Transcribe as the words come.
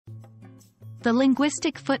The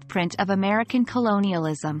Linguistic Footprint of American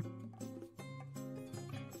Colonialism.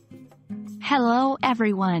 Hello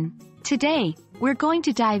everyone. Today, we're going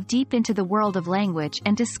to dive deep into the world of language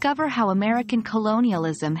and discover how American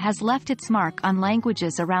colonialism has left its mark on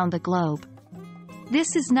languages around the globe.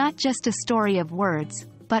 This is not just a story of words,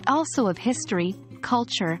 but also of history,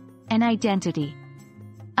 culture, and identity.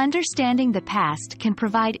 Understanding the past can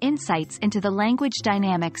provide insights into the language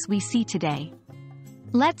dynamics we see today.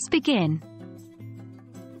 Let's begin.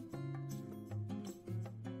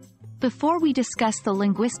 Before we discuss the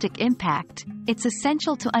linguistic impact, it's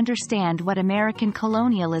essential to understand what American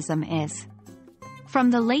colonialism is. From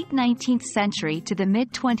the late 19th century to the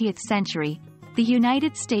mid-20th century, the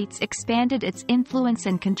United States expanded its influence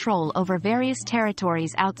and control over various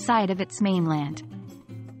territories outside of its mainland.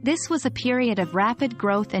 This was a period of rapid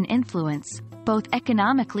growth and influence, both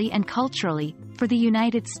economically and culturally, for the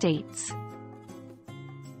United States.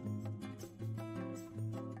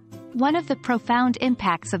 One of the profound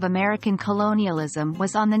impacts of American colonialism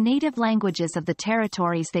was on the native languages of the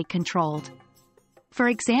territories they controlled. For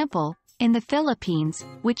example, in the Philippines,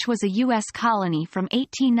 which was a U.S. colony from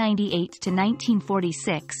 1898 to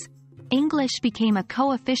 1946, English became a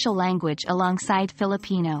co-official language alongside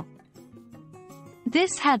Filipino.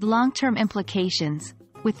 This had long-term implications,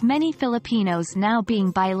 with many Filipinos now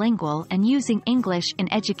being bilingual and using English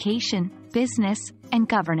in education, business, and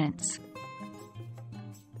governance.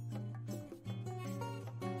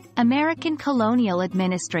 American colonial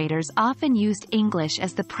administrators often used English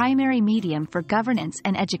as the primary medium for governance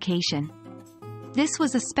and education. This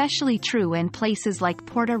was especially true in places like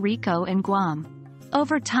Puerto Rico and Guam.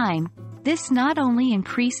 Over time, this not only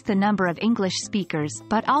increased the number of English speakers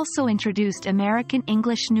but also introduced American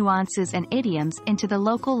English nuances and idioms into the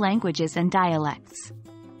local languages and dialects.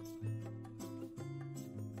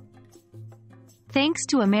 Thanks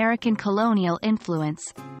to American colonial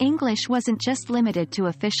influence, English wasn't just limited to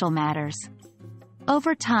official matters.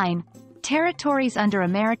 Over time, territories under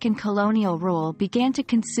American colonial rule began to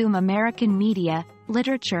consume American media,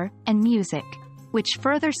 literature, and music, which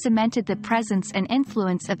further cemented the presence and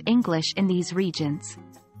influence of English in these regions.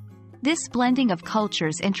 This blending of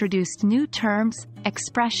cultures introduced new terms,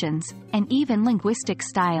 expressions, and even linguistic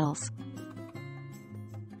styles.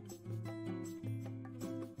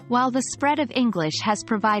 While the spread of English has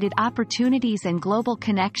provided opportunities and global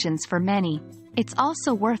connections for many, it's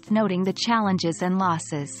also worth noting the challenges and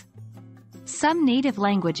losses. Some native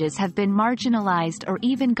languages have been marginalized or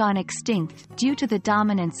even gone extinct due to the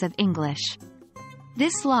dominance of English.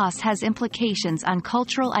 This loss has implications on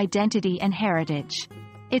cultural identity and heritage.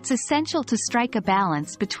 It's essential to strike a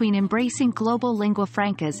balance between embracing global lingua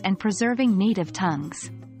francas and preserving native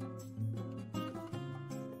tongues.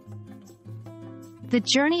 The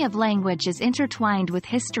journey of language is intertwined with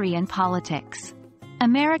history and politics.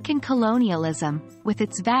 American colonialism, with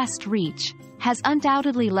its vast reach, has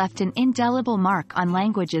undoubtedly left an indelible mark on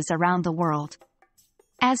languages around the world.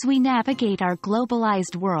 As we navigate our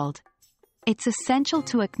globalized world, it's essential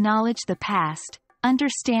to acknowledge the past,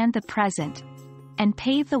 understand the present, and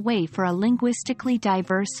pave the way for a linguistically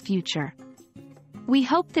diverse future. We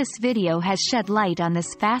hope this video has shed light on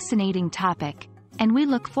this fascinating topic, and we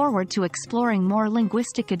look forward to exploring more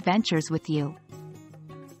linguistic adventures with you.